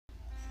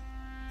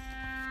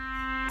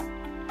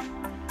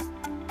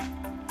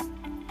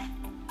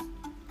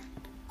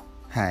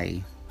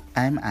Hi,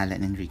 I'm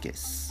Alan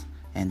Enriquez,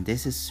 and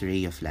this is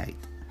Ray of Light.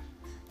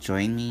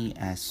 Join me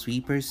as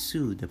we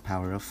pursue the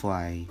power of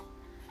why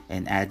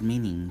and add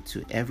meaning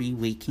to every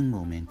waking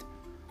moment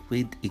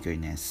with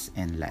eagerness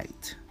and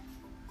light.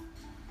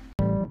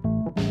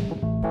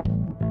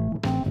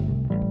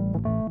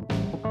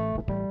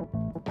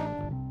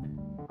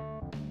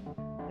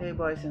 Hey,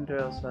 boys and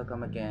girls,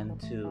 welcome again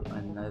to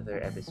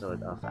another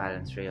episode of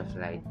Alan's Ray of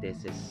Light.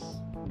 This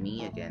is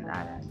me again,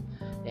 Alan,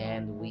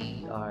 and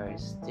we are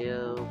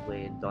still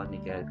with Don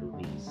Miguel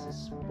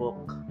Ruiz's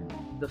book,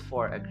 The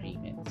Four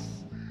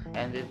Agreements.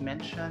 And we've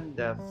mentioned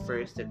the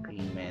first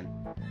agreement.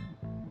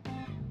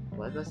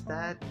 What was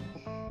that?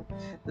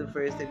 The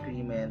first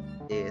agreement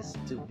is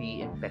to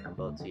be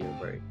impeccable to your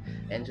word.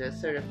 And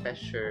just a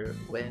refresher,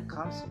 when it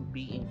comes to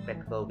be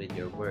impeccable with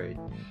your word,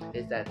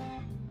 is that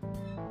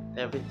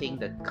everything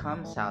that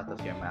comes out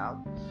of your mouth,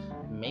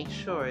 make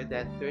sure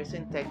that there's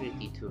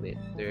integrity to it.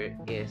 There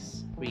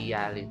is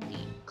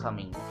reality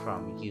coming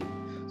from you.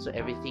 So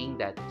everything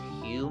that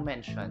you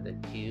mention,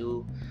 that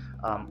you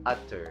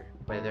utter,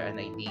 whether an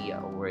idea,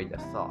 a word, a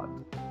thought,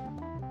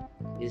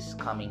 is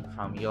coming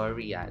from your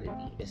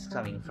reality, is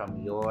coming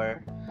from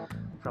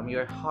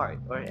your heart,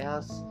 or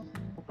else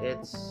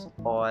it's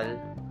all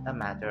a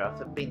matter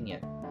of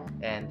opinion,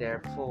 and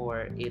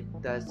therefore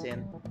it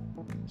doesn't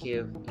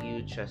give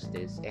you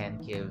justice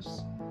and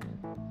gives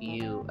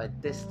you a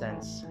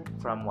distance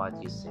from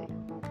what you say,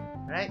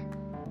 right?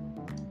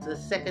 So the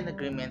second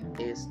agreement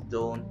is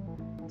don't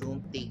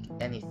take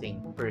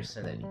anything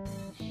personally.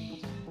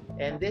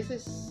 And this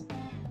is,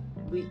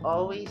 we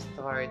always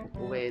start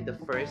with the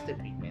first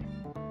agreement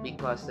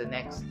because the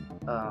next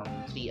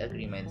three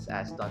agreements,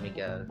 as Don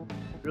Miguel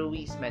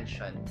Ruiz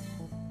mentioned,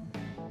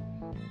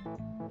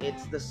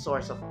 it's the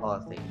source of all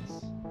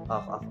things,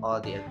 of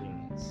all the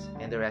agreements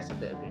and the rest of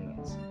the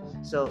agreements.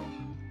 So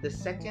the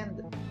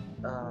second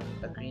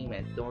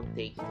agreement, don't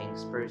take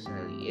things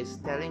personally, is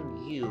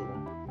telling you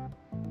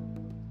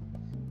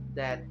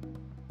that,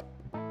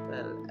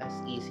 well, as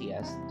easy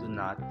as do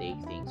not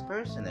take things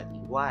personally.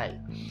 Why?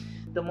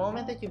 The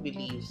moment that you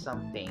believe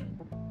something,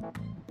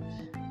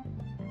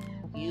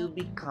 you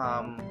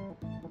become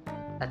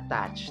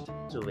attached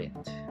to it.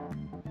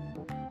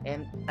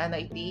 And an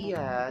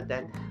idea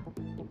that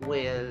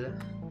will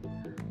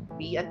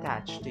be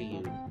attached to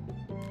you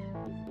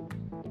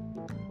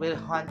will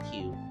haunt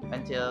you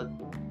until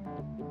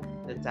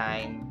the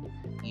time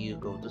you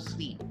go to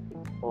sleep,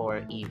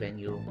 or even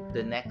you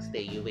the next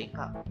day you wake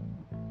up.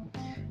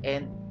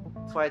 And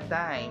for a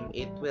time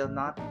it will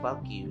not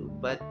bug you,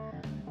 but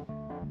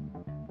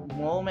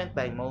moment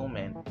by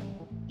moment,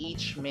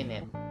 each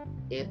minute,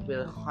 it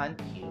will haunt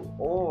you,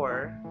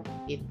 or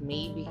it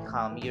may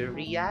become your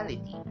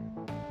reality.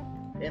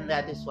 And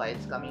that is why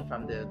it's coming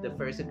from the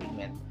first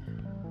agreement.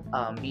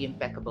 Be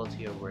impeccable to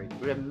your word.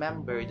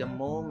 Remember, the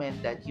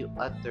moment that you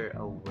utter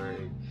a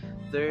word,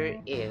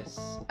 there is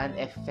an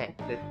effect,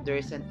 that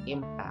there's an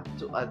impact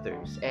to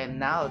others. And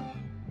now,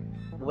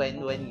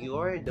 when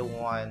you're the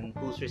one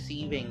who's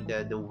receiving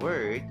the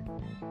word,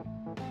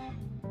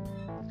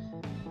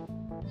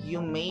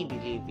 you may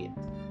believe it.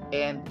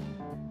 And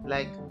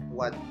like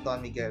what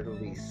Don Miguel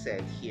Ruiz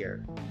said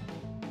here,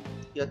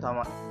 you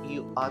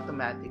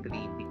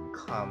automatically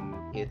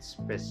become its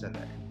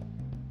prisoner.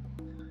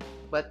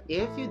 But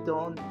if you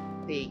don't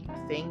take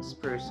things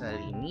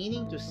personally,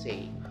 meaning to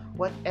say,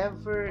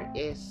 whatever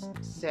is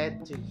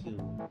said to you,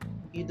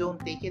 you don't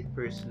take it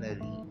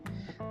personally,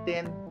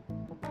 then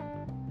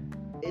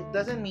it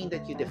doesn't mean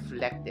that you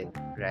deflect it,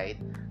 right?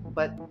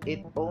 But it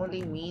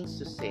only means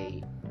to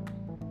say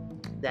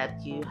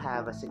that you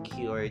have a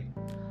secured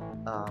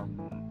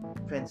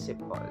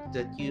principle,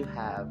 that you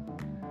have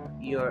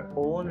your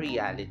own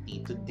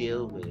reality to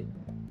deal with,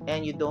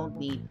 and you don't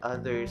need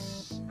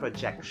others'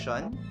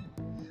 projection,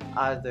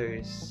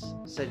 others'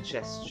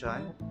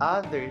 suggestion,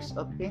 others'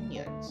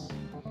 opinions.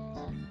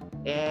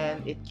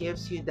 And it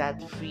gives you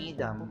that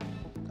freedom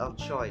of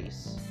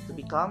choice to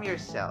become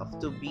yourself,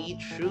 to be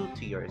true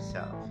to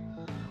yourself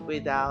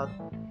without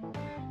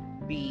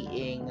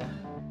being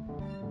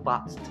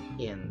boxed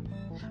in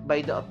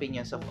by the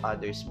opinions of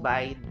others,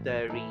 by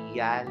the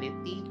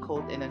reality,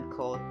 quote and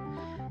unquote,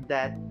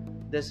 that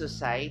the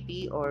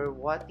society or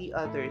what the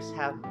others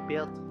have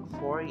built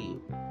for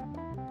you.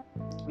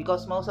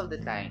 Because most of the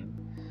time,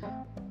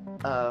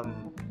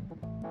 um,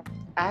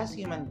 as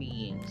human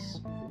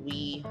beings,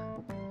 we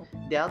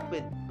we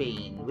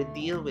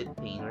deal with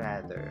pain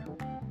rather,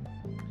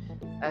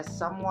 as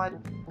somewhat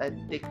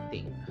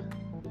addicting.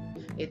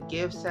 It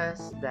gives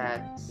us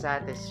that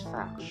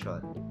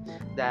satisfaction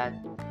that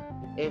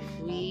if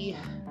we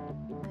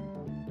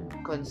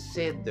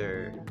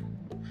consider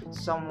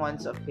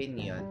someone's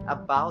opinion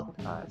about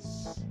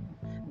us,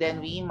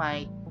 then we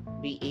might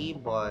be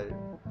able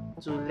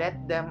to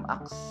let them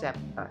accept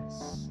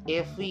us.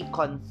 If we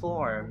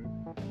conform,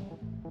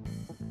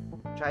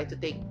 try to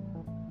take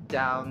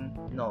down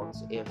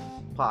notes if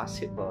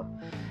possible.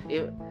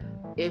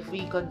 If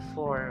we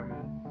conform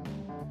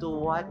to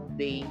what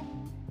they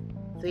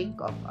think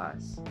of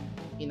us,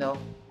 you know,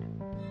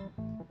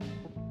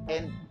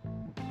 and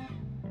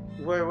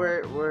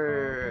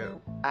where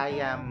I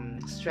am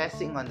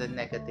stressing on the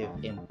negative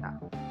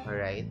impact. All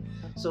right.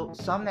 So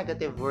some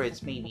negative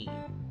words, maybe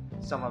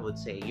someone would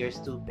say you're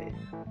stupid,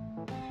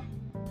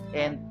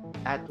 and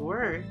at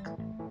work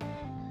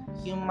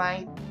you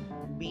might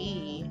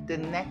be the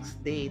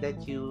next day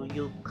that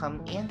you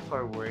come in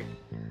for work,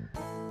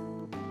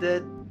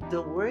 the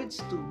word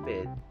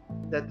stupid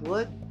that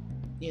would,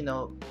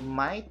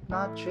 might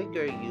not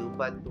trigger you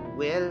but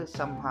will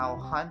somehow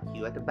haunt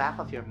you at the back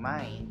of your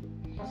mind,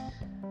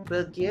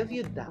 will give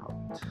you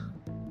doubt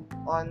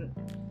on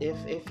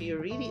if you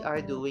really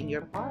are doing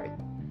your part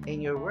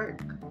in your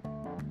work.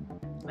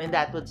 And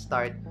that would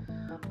start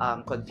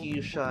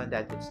confusion,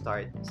 that would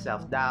start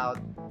self-doubt,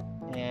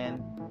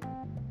 and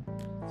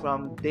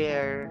from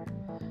there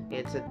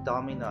it's a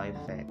domino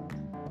effect.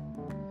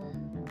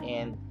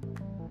 And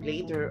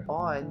later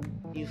on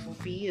you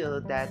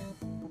feel that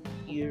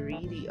you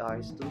really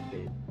are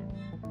stupid.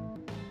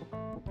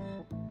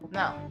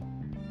 Now,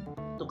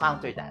 to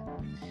counter that,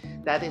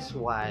 that is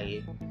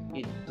why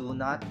you do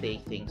not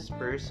take things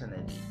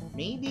personally.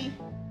 Maybe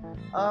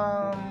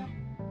um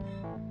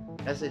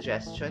a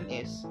suggestion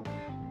is,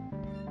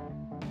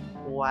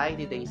 why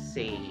did they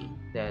say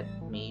that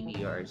maybe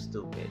you're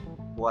stupid?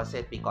 Was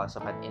it because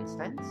of an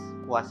instance?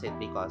 Was it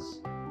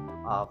because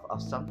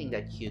of something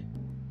that you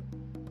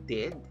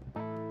did,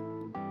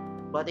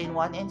 but in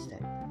one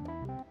instant?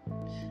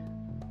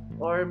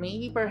 Or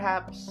maybe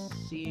perhaps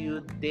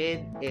you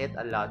did it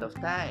a lot of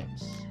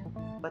times.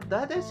 But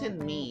that doesn't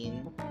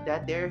mean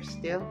that they're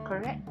still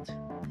correct.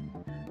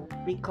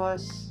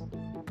 Because,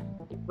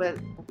 well,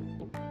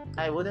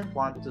 I wouldn't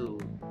want to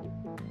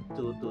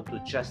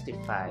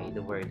justify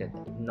the word that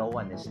no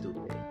one is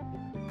stupid.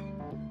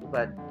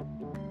 But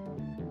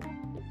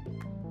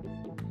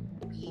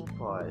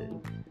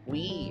people,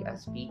 we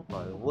as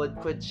people, would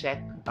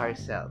project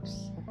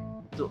ourselves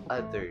to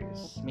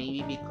others.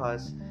 Maybe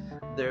because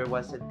there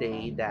was a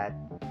day that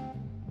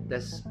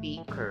the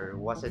speaker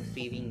wasn't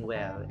feeling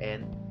well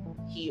and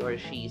he or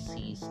she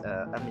sees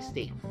a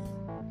mistake,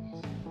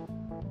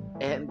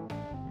 and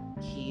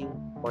he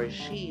or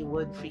she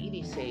would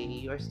freely say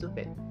you're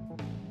stupid,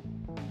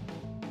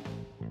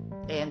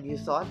 and you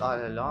thought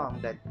all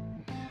along that,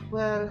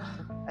 well,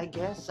 I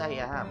guess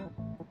I am,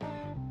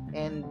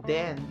 and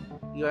then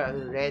you're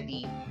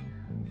already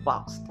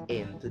boxed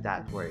into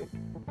that word.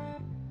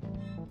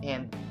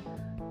 And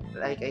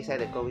like I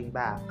said, going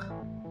back,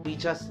 we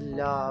just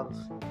love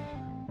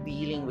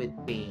dealing with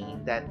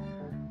pain that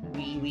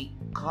we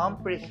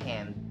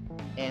comprehend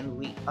and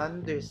we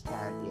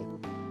understand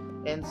it,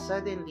 and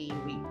suddenly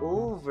we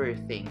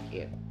overthink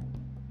it.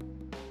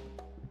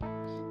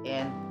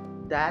 And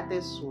that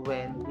is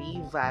when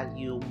we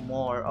value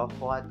more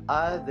of what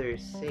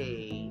others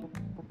say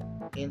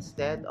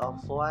instead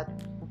of what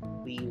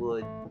we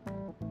would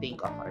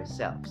think of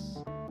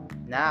ourselves.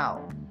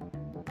 Now,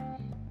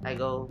 I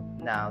go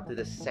now to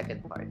the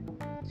second part.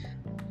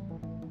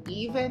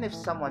 Even if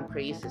someone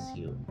praises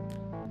you,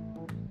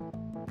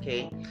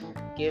 okay,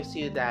 gives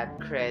you that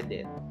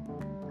credit,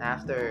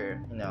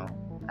 after,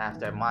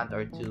 after a month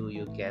or two,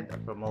 you get a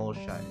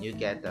promotion, you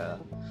get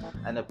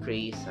an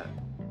appraisal.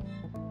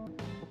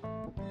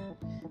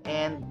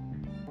 And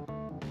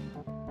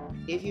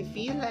if you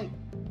feel like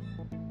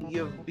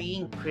you're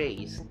being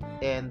praised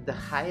and the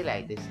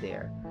highlight is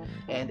there,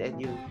 and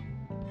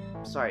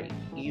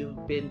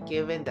you've been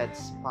given that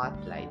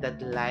spotlight,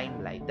 that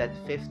limelight, that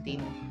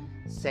 15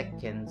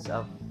 seconds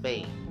of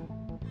fame,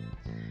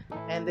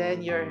 and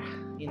then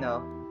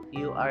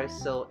you are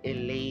so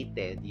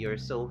elated, you're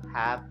so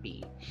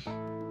happy,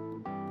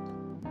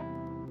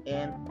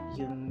 and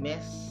you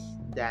miss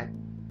that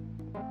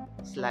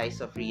slice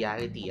of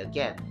reality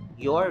again,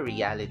 your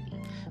reality,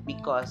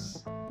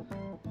 because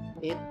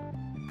it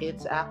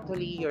it's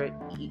actually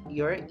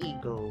your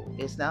ego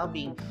is now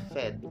being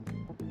fed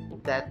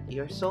that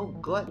you're so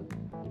good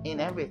in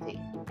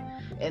everything,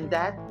 and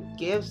that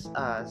gives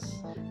us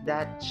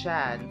that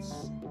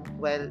chance.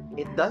 Well,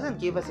 it doesn't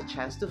give us a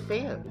chance to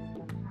fail.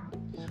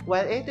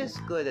 While it is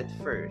good at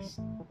first,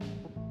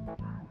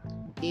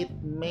 it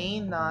may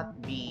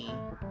not be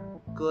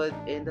good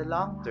in the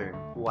long term.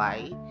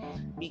 Why?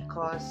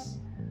 Because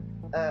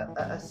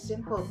a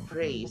simple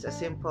praise, a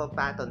simple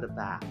pat on the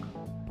back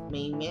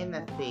may mean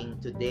a thing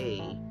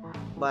today,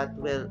 but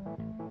will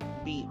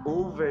be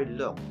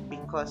overlooked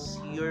because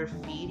you're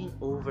feeling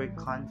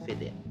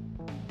overconfident,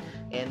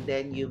 and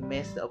then you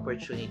miss the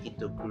opportunity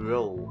to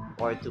grow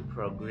or to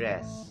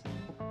progress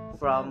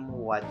from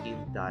what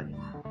you've done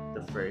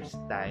the first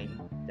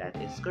time. That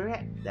is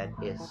correct, that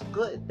is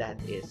good, that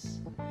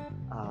is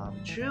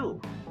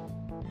true.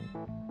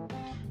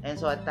 And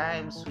so at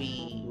times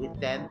we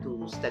tend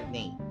to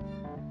stagnate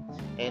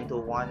into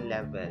one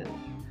level,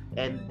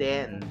 and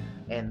then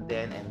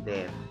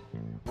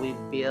we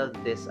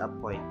build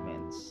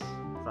disappointments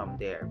from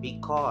there,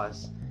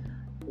 because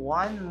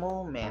one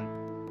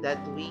moment that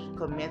we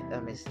commit a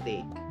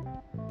mistake,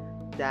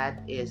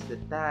 that is the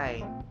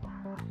time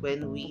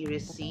when we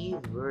receive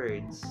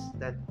words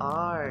that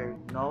are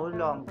no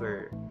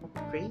longer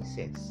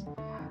praises.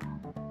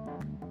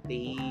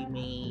 They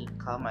may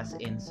come as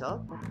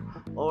insult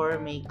or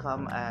may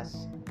come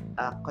as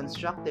a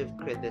constructive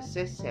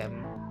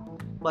criticism,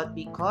 but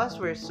because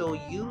we're so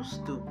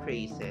used to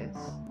praises,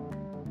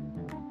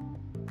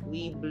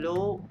 we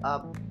blow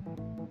up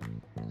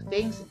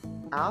things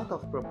out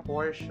of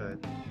proportion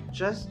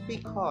just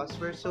because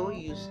we're so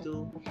used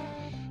to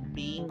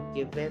being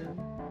given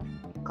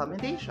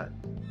commendation.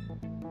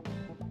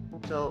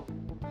 So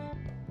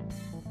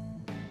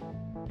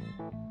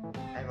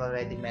I've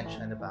already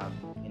mentioned about,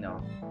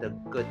 the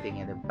good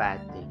thing and the bad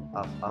thing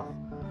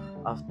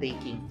of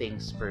taking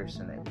things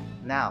personally.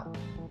 Now,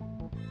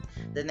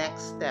 the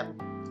next step,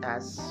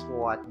 as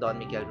what Don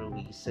Miguel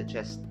Ruiz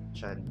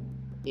suggestion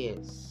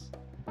is,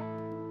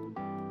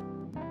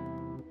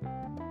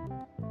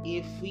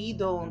 if we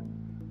don't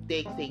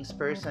take things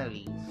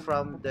personally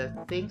from the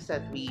things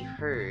that we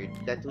heard,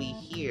 that we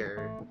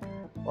hear,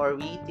 or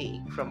we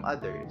take from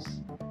others,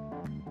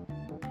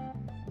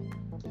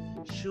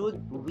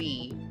 should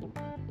we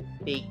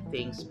take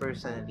things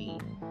personally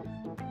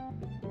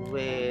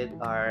with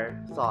our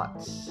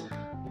thoughts?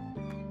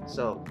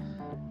 So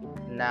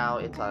now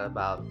it's all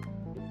about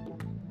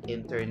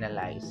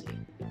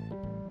internalizing.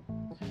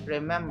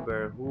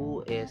 Remember,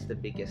 who is the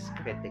biggest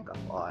critic of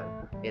all?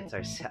 It's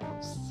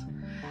ourselves.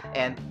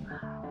 And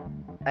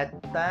at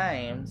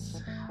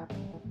times,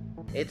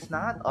 it's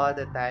not all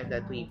the time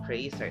that we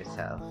praise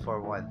ourselves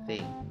for one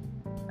thing.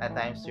 At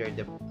times,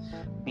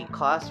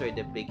 because we're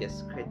the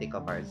biggest critic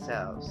of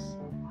ourselves,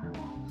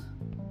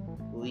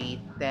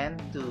 we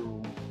tend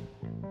to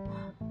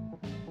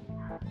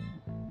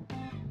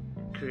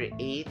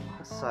create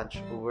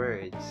such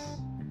words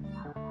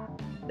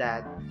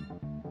that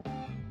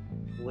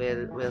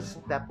will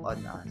step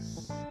on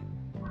us.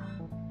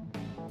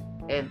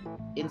 And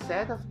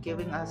instead of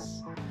giving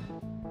us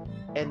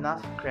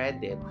enough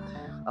credit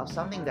of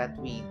something that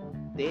we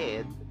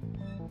did,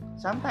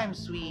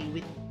 sometimes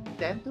we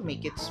tend to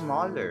make it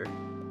smaller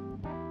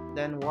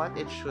than what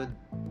it should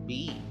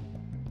be.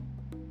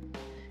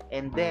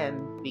 And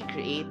then we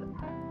create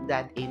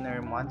that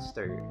inner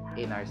monster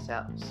in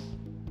ourselves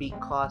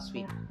because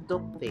we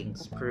took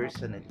things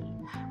personally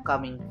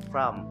coming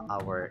from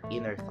our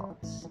inner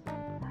thoughts.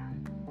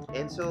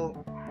 And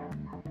so,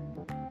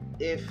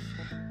 if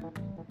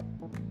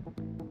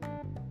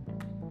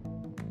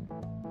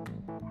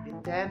you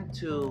tend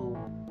to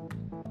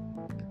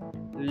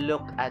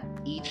look at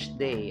each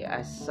day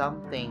as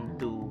something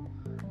to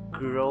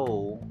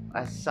grow,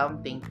 as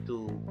something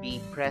to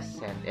be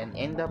present and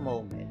in the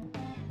moment,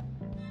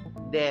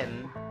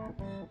 then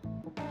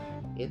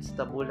it's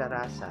tabula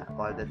rasa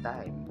all the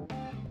time.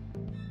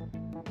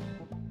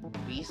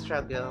 We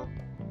struggle,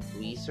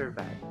 we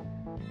survive,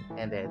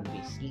 and then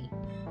we sleep,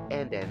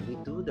 and then we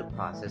do the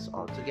process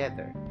all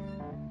together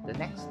the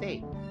next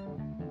day.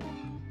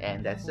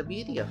 And that's the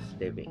beauty of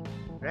living,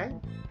 right?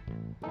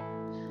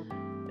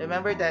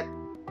 Remember that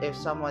if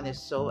someone is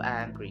so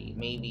angry,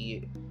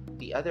 maybe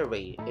the other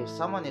way, if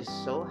someone is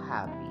so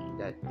happy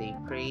that they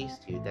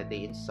praised you, that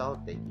they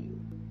insulted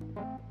you,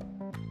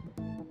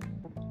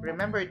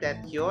 remember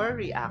that your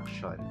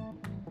reaction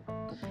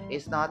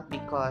is not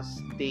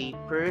because they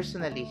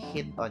personally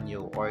hit on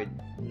you or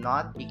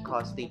not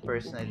because they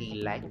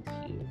personally liked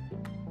you.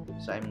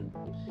 So I'm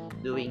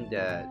doing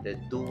the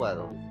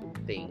dual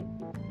thing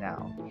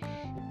now.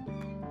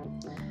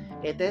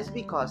 It is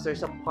because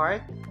there's a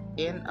part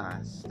in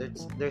us,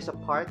 there's a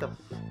part of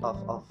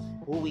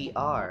who we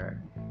are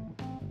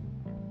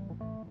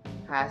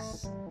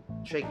has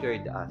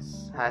triggered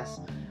us,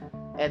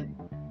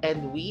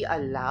 and we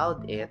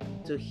allowed it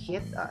to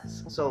hit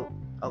us. So,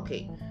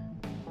 okay,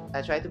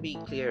 I try to be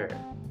clearer.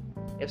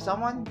 If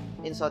someone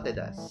insulted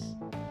us,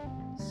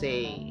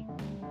 say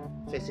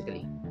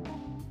physically,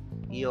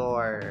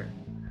 you're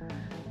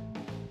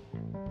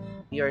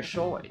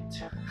short.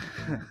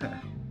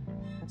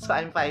 So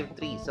I'm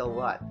 5'3", so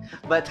what?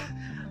 But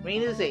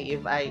meaning to say,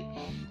 if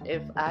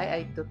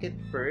I took it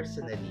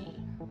personally,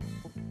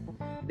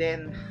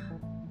 then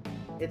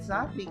it's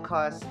not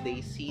because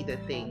they see the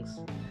things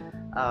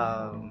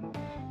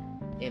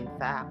in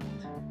fact,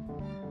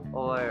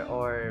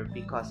 or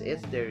because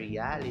it's the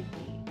reality,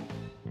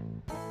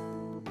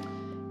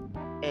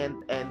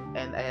 and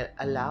I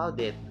allowed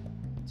it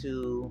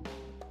to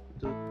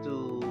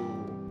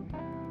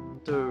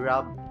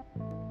rub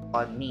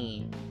on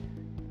me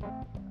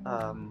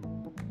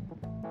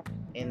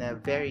in a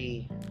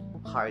very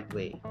hard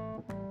way.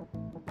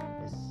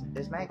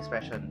 Is my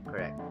expression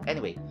correct?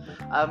 Anyway,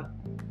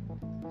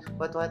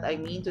 but what I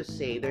mean to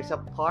say, there's a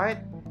part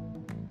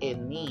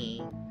in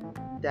me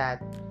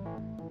that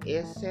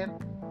isn't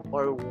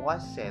or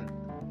wasn't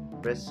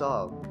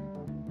resolved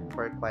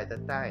for quite a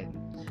time,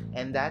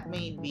 and that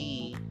may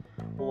be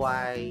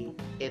why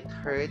it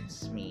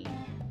hurts me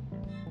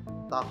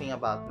talking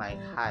about my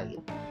height,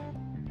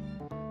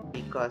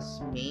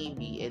 because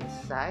maybe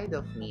inside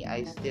of me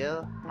I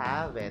still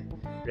haven't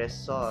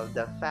resolved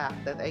the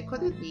fact that I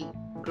couldn't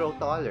grow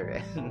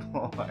taller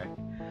anymore.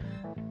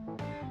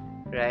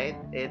 Right?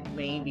 It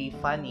may be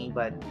funny,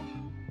 but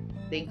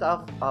think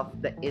of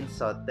the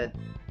insult that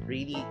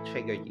really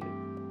triggered you.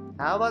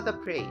 How about the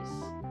praise?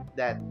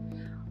 That,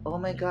 oh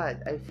my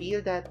God, I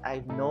feel that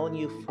I've known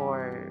you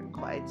for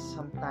quite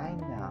some time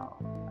now.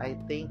 I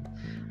think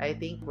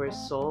we're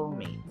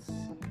soulmates.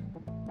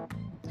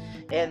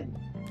 And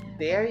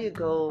there you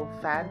go,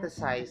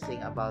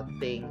 fantasizing about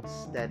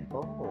things that,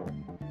 oh,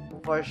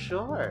 for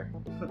sure,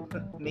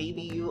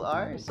 maybe you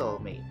are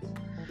soulmates.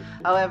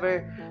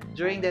 However,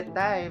 during that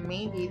time,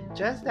 maybe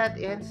just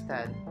that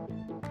instant,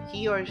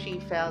 he or she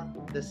felt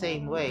the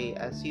same way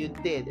as you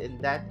did in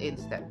that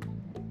instant.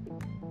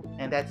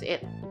 And that's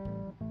it.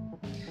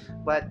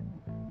 But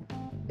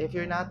if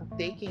you're not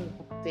taking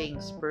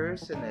things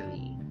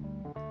personally,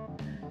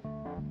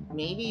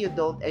 maybe you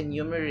don't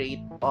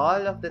enumerate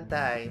all of the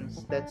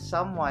times that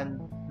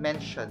someone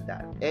mentioned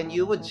that. And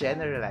you would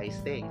generalize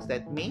things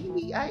that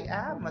maybe I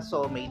am a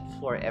soulmate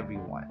for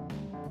everyone.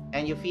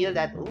 And you feel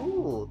that,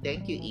 ooh,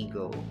 thank you,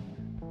 ego.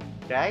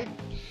 Right?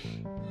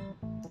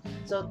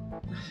 So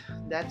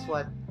that's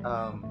what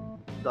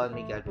Don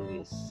Miguel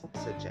Ruiz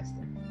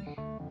suggested.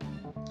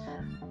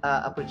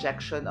 A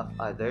projection of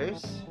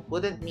others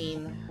wouldn't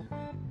mean,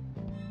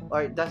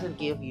 or doesn't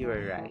give you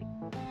a right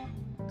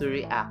to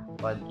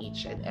react on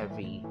each and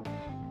every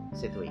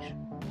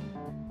situation.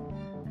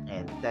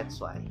 And that's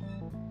why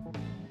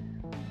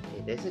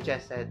it is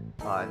suggested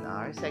on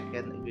our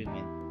second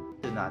agreement,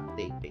 do not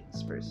take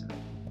things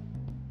personally.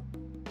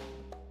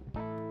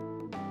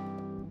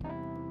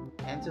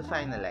 And to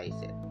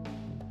finalize it,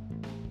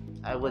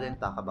 I wouldn't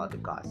talk about the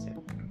gossip.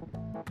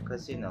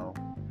 Because,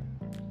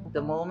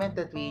 the moment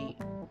that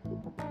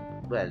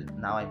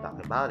now I'm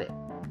talking about it.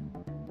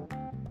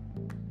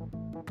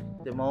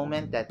 The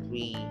moment that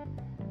we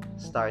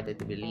started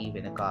to believe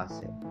in a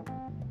gossip,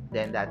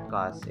 then that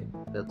gossip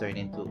will turn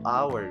into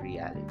our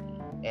reality.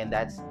 And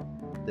that's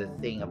the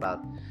thing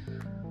about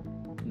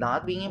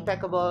not being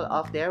impeccable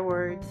of their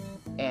word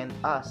and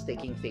us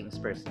taking things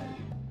personally.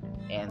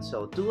 And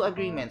so 2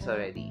 agreements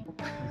already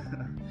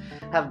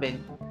have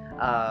been,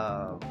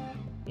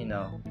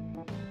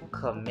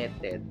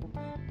 committed,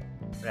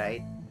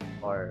 right?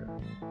 Or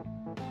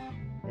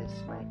is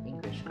my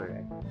English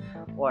correct?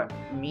 Or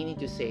meaning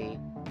to say,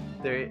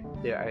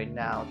 there are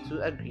now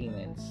 2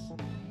 agreements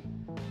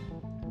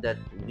that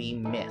we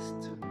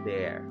missed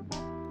there.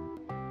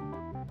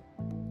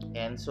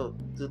 And so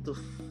to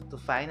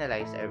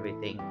finalize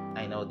everything,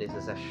 I know this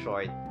is a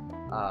short,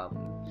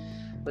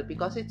 but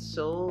because it's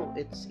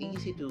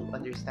easy to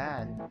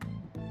understand.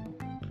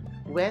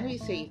 When we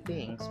say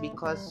things,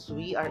 because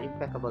we are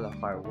impeccable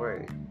of our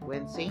word,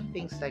 when saying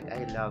things like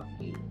I love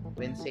you,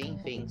 when saying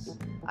things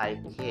I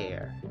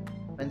care,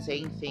 when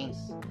saying things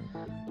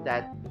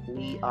that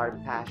we are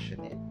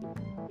passionate,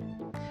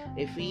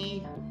 if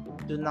we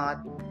do not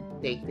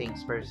take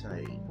things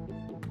personally,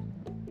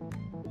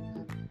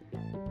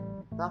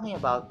 talking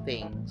about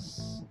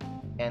things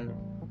and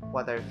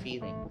what our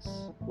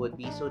feelings would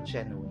be so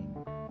genuine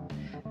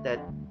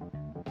that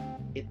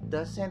it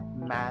doesn't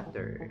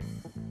matter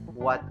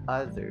what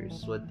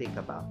others would think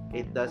about.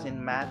 It doesn't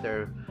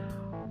matter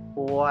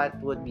what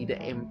would be the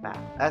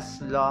impact.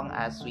 As long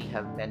as we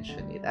have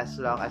mentioned it, as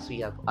long as we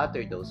have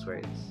uttered those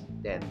words,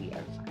 then we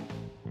are fine.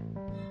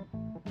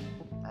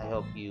 I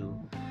hope you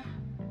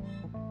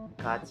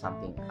got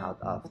something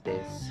out of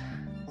this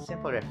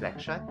simple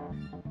reflection.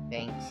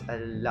 Thanks a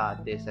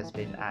lot. This has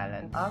been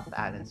Alan of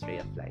Alan's Ray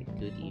of Light.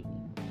 Good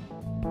evening.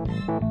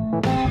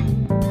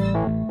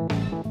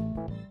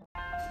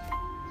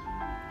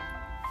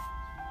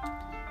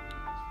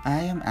 I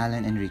am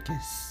Alan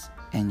Enriquez,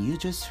 and you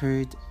just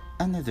heard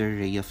another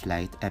Ray of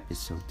Light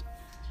episode.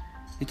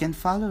 You can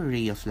follow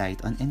Ray of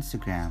Light on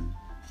Instagram.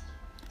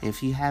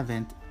 If you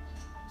haven't,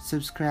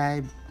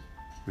 subscribe,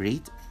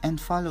 rate, and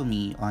follow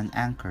me on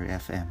Anchor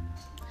FM.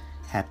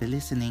 Happy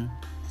listening!